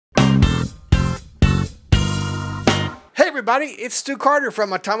everybody, it's Stu Carter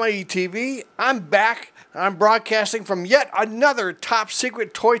from Atamaii TV. I'm back. I'm broadcasting from yet another top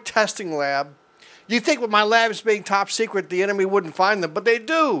secret toy testing lab. You'd think with my labs being top secret, the enemy wouldn't find them, but they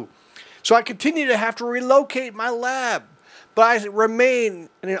do. So I continue to have to relocate my lab. But I remain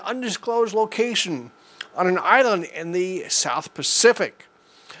in an undisclosed location on an island in the South Pacific.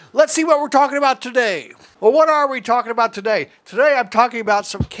 Let's see what we're talking about today. Well, what are we talking about today? Today I'm talking about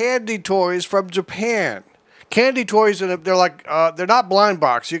some candy toys from Japan. Candy toys, they're like, they're not blind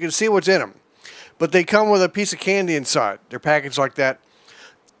box. You can see what's in them. But they come with a piece of candy inside. They're packaged like that.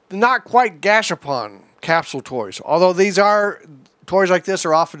 They're not quite Gashapon capsule toys. Although toys like this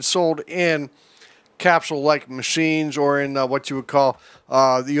are often sold in capsule-like machines or in what you would call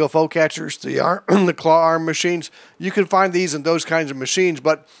the UFO catchers, the claw arm machines. You can find these in those kinds of machines,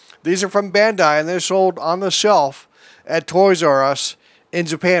 but these are from Bandai, and they're sold on the shelf at Toys R Us in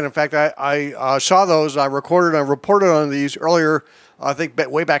Japan. In fact, I saw those. I recorded and reported on these earlier, I think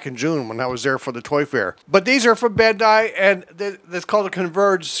way back in June when I was there for the toy fair. But these are from Bandai, and it's called a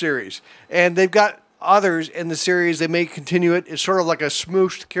Converge series. And they've got others in the series. They may continue it. It's sort of like a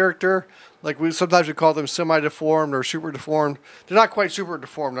smooshed character. Like sometimes we call them semi-deformed or super deformed. They're not quite super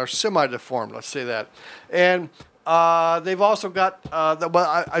deformed. They're semi-deformed, let's say that. And they've also got,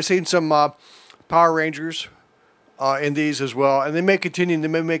 I've seen some Power Rangers in these as well. And they may continue, they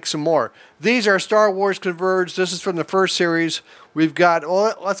may make some more. These are Star Wars Converge. This is from the first series. We've got,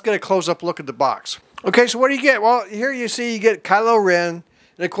 well, let's get a close-up look at the box. Okay, so what do you get? Well, here you see you get Kylo Ren.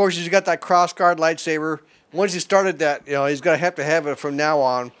 And, of course, he's got that cross-guard lightsaber. Once he started that, he's going to have it from now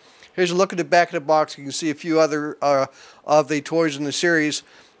on. Here's a look at the back of the box. You can see a few other of the toys in the series.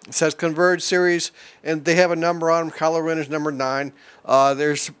 It says Converge series, and they have a number on them. Kylo Ren is number 9.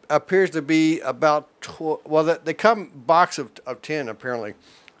 There appears to be about, they come box of 10, apparently.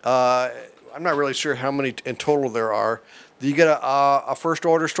 I'm not really sure how many in total there are. You get a First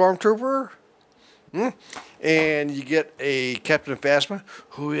Order Stormtrooper, and you get a Captain Phasma.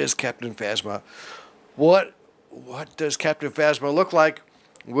 Who is Captain Phasma? What does Captain Phasma look like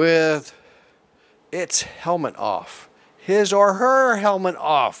with its helmet off? His or her helmet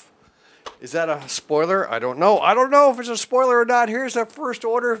off. Is that a spoiler? I don't know. I don't know if it's a spoiler or not. Here's a First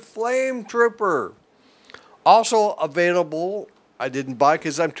Order Flametrooper. Also available. I didn't buy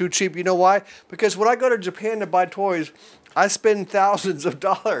because I'm too cheap. You know why? Because when I go to Japan to buy toys, I spend thousands of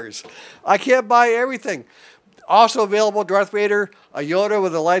dollars. I can't buy everything. Also available, Darth Vader, a Yoda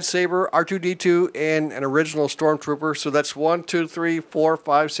with a lightsaber, R2-D2, and an original Stormtrooper. So that's 1, 2, 3, 4,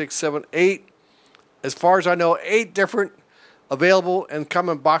 5, 6, 7, 8. As far as I know, 8 different available and come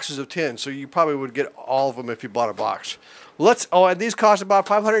in boxes of 10. So you probably would get all of them if you bought a box. And these cost about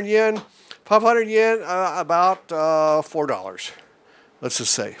 500 yen. 500 yen, about $4. Let's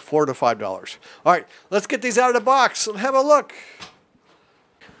just say $4 to $5. All right, let's get these out of the box and have a look.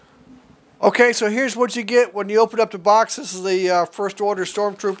 Okay, so here's what you get when you open up the box. This is the First Order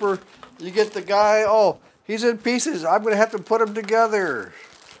Stormtrooper. You get the guy. Oh, he's in pieces. I'm going to have to put him together.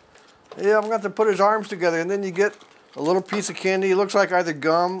 Yeah, I'm going to have to put his arms together. And then you get a little piece of candy. It looks like either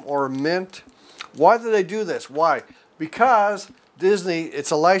gum or mint. Why do they do this? Why? Because Disney,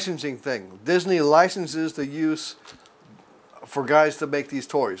 it's a licensing thing. Disney licenses the use for guys to make these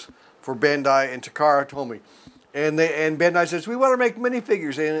toys for Bandai and Takara Tomy. And Bandai says, we want to make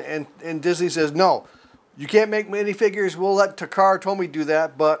minifigures. And Disney says, no, you can't make minifigures. We'll let Takara Tomy do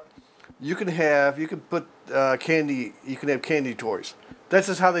that, but you can put candy, you can have candy toys. That's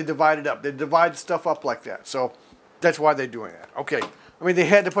just how they divide it up. They divide stuff up like that. So that's why they're doing that. Okay. I mean, they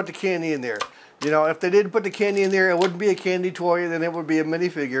had to put the candy in there. If they didn't put the candy in there, it wouldn't be a candy toy, then it would be a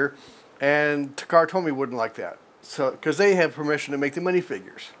minifigure. And Takara Tomy wouldn't like that. So, because they have permission to make the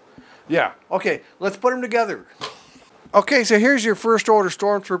minifigures. Yeah. Okay, let's put them together. Okay, so here's your First Order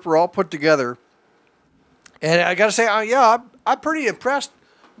Stormtrooper all put together. And I got to say, I'm pretty impressed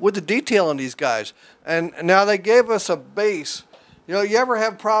with the detail on these guys. And now they gave us a base. You ever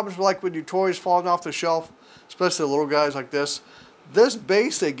have problems like with your toys falling off the shelf, especially the little guys like this? This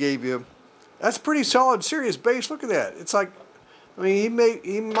base they gave you, that's pretty solid, serious base. Look at that. It's like, I mean,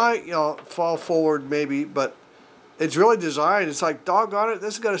 he might fall forward maybe, but it's really designed. It's like, doggone it,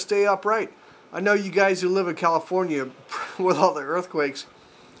 this has got to stay upright. I know you guys who live in California with all the earthquakes,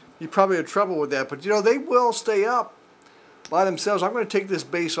 you probably have trouble with that. But, they will stay up by themselves. I'm going to take this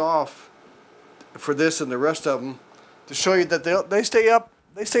base off for this and the rest of them to show you that they stay up.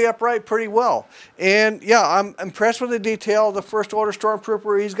 They stay upright pretty well. And, yeah, I'm impressed with the detail of the First Order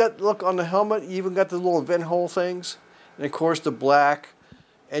Stormtrooper. He's got, look, on the helmet, you even got the little vent hole things. And, of course, the black.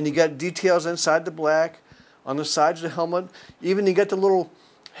 And you got details inside the black. On the sides of the helmet. Even you got the little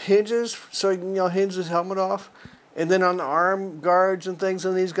hinges, so you can hinge his helmet off. And then on the arm guards and things,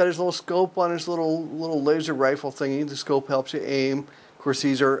 and he's got his little scope on his little laser rifle thingy. The scope helps you aim. Of course,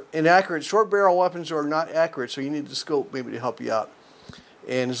 these are inaccurate. Short barrel weapons are not accurate, so you need the scope maybe to help you out.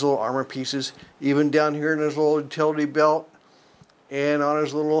 And his little armor pieces, even down here in his little utility belt, and on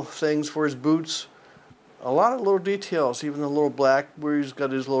his little things for his boots. A lot of little details, even the little black where he's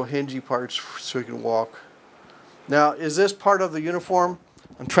got his little hingy parts so he can walk. Now, is this part of the uniform?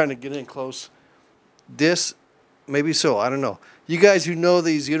 I'm trying to get in close. This, maybe so, I don't know. You guys who know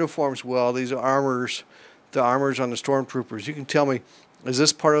these uniforms well, these armors, the armors on the Stormtroopers, you can tell me, is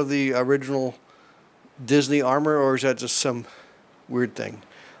this part of the original Disney armor, or is that just some weird thing?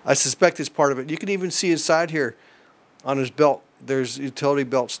 I suspect it's part of it. You can even see inside here on his belt, there's utility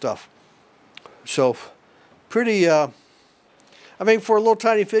belt stuff. So, pretty, I mean, for a little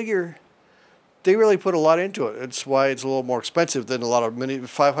tiny figure, they really put a lot into it. That's why it's a little more expensive than a lot of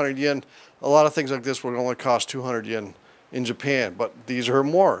 500 yen. A lot of things like this would only cost 200 yen in Japan, but these are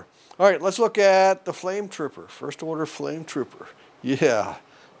more. All right, let's look at the Flametrooper. First order Flametrooper. Yeah,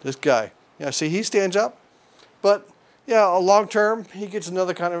 this guy. Yeah, see, he stands up. But, yeah, long term, he gets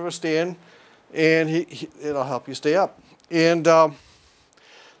another kind of a stand, and it'll help you stay up. And the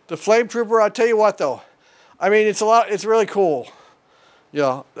Flametrooper, I'll tell you what, though. I mean, it's really cool.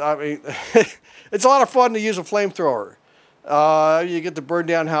 Yeah, I mean, it's a lot of fun to use a flamethrower. You get to burn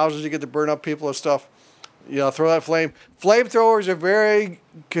down houses, you get to burn up people and stuff. You know, throw that flame. Flamethrowers are very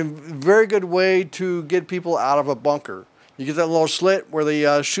good way to get people out of a bunker. You get that little slit where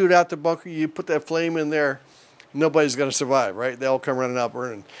they shoot out the bunker. You put that flame in there. Nobody's going to survive, right? They all come running out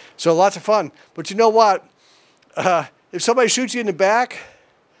burning. So lots of fun. But you know what? If somebody shoots you in the back,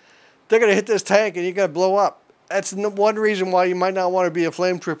 they're going to hit this tank and you're going to blow up. That's one reason why you might not want to be a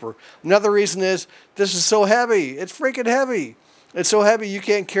Flametrooper. Another reason is this is so heavy. It's freaking heavy. It's so heavy you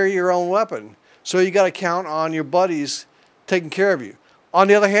can't carry your own weapon. So you got to count on your buddies taking care of you. On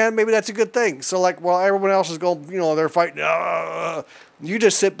the other hand, maybe that's a good thing. So like while everyone else is going, you know, they're fighting, you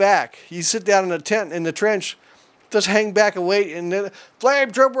just sit back. You sit down in a tent in the trench, just hang back and wait, and then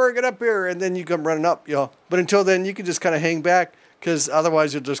Flametrooper, get up here, and then you come running up, you know. But until then, you can just kind of hang back, because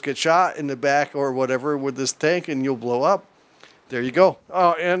otherwise you'll just get shot in the back or whatever with this tank, and you'll blow up. There you go.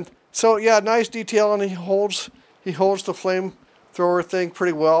 Oh, and so yeah, nice detail, and he holds the flamethrower thing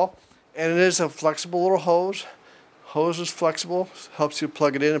pretty well, and it is a flexible little hose. Hose is flexible, helps you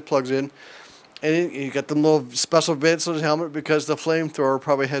plug it in, and plugs in. And you got the little special vents on his helmet because the flamethrower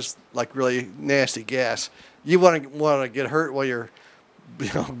probably has like really nasty gas. You want to get hurt while you're,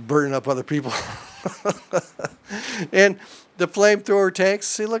 you know, burning up other people. And the flamethrower tanks,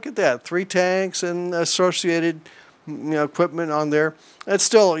 see, look at that, 3 tanks and associated, you know, equipment on there. It's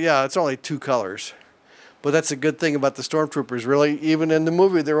still, yeah, it's only 2 colors, but that's a good thing about the Stormtroopers. Really, even in the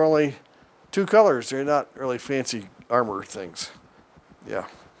movie, they're only 2 colors. They're not really fancy armor things. Yeah.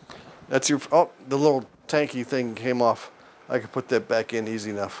 That's your, oh, the little tanky thing came off. I could put that back in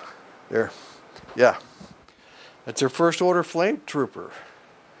easy enough. There. Yeah. That's your first order Flametrooper.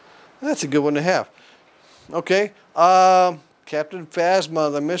 That's a good one to have. Okay. Captain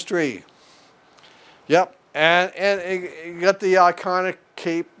Phasma, the mystery. Yep. And you got the iconic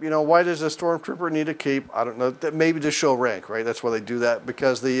cape. You know, why does a Stormtrooper need a cape? I don't know. Maybe to show rank, right? That's why they do that,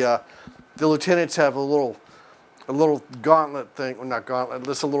 because the lieutenants have a little gauntlet thing, well, not gauntlet,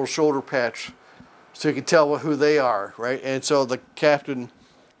 just a little shoulder patch, so you can tell who they are, right? And so the Captain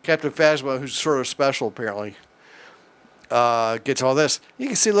Phasma, who's sort of special apparently, gets all this. You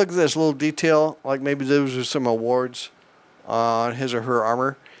can see, look at this little detail, like maybe those are some awards on his or her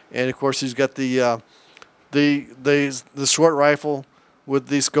armor. And of course, he's got the short rifle with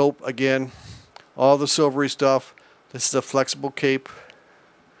the scope again, all the silvery stuff. This is a flexible cape.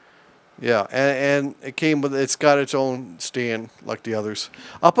 Yeah, and it came with, it's got its own stand like the others.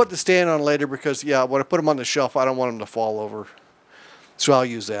 I'll put the stand on later because, yeah, when I put them on the shelf, I don't want them to fall over. So I'll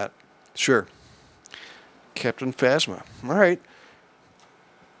use that. Sure. Captain Phasma. All right.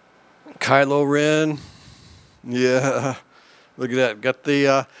 Kylo Ren. Yeah. Look at that. Got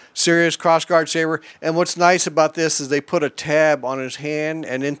the Sirius crossguard saber. And what's nice about this is they put a tab on his hand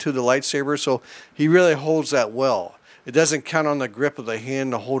and into the lightsaber, so he really holds that well. It doesn't count on the grip of the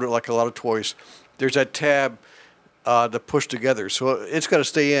hand to hold it like a lot of toys. There's that tab to push together, so it's got to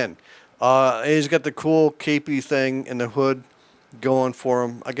stay in. He's got the cool capey thing in the hood going for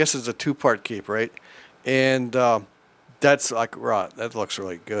him. I guess it's a 2-part cape, right? And that's like, right, that looks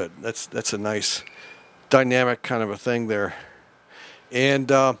really good. That's a nice dynamic kind of a thing there.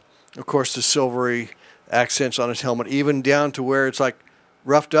 And of course the silvery accents on his helmet, even down to where it's like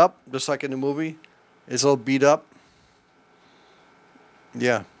roughed up, just like in the movie. It's a little beat up.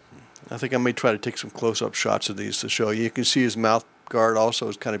 Yeah, I think I may try to take some close-up shots of these to show you. You can see his mouth guard also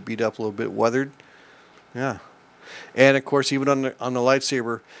is kind of beat up a little bit, weathered. Yeah. And of course, even on the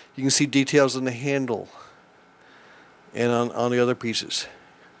lightsaber, you can see details in the handle and on the other pieces.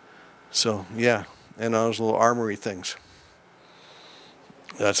 So yeah, and on those little armory things.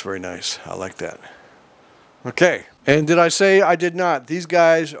 That's very nice. I like that. Okay. And did I say I did not? These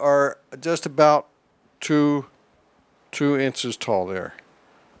guys are just about 2 inches tall there.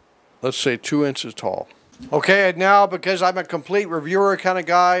 Let's say 2 inches tall. Okay, and now because I'm a complete reviewer kind of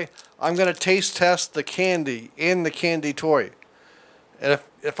guy, I'm going to taste test the candy in the candy toy. And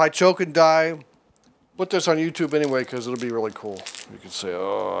if I choke and die, put this on YouTube anyway because it'll be really cool. You can say,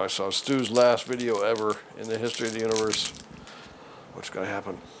 oh, I saw Stu's last video ever in the history of the universe. What's going to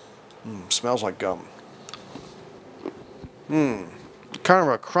happen? Smells like gum. Kind of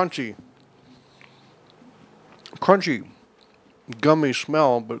a crunchy, gummy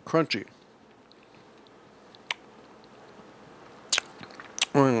smell, but crunchy.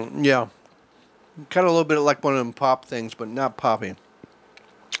 Yeah, kind of a little bit like one of them pop things, but not popping.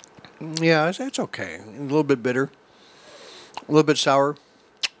 Yeah, it's okay. A little bit bitter, a little bit sour.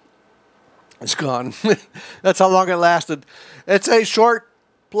 It's gone. That's how long it lasted. It's a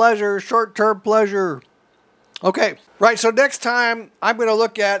short-term pleasure. Okay, right, so next time I'm going to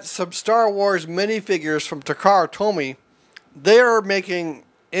look at some Star Wars minifigures from Takara Tomy. They're making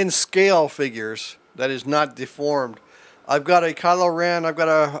in-scale figures that is not deformed. I've got a Kylo Ren, I've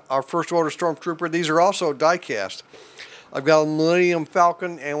got our First Order Stormtrooper. These are also die-cast. I've got a Millennium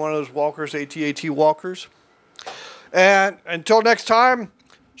Falcon and one of those walkers, AT-AT walkers. And until next time,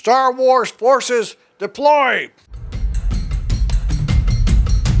 Star Wars forces deploy!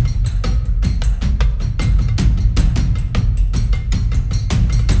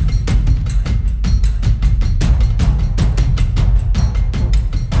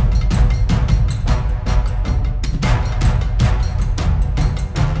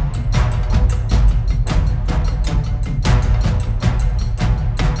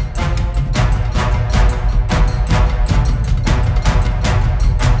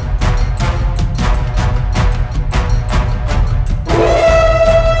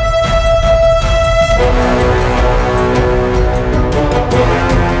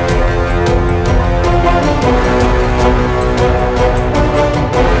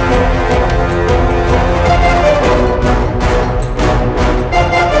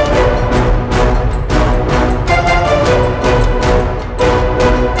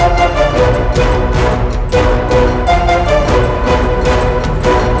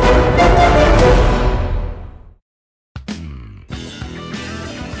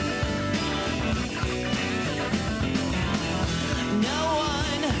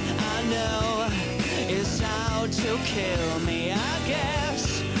 Kill me, I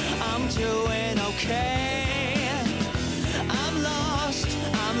guess I'm doing okay. I'm lost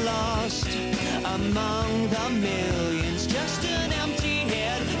among the millions, just an empty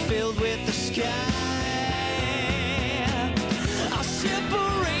head filled with the sky. I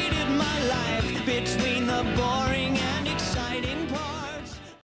separated my life between the boring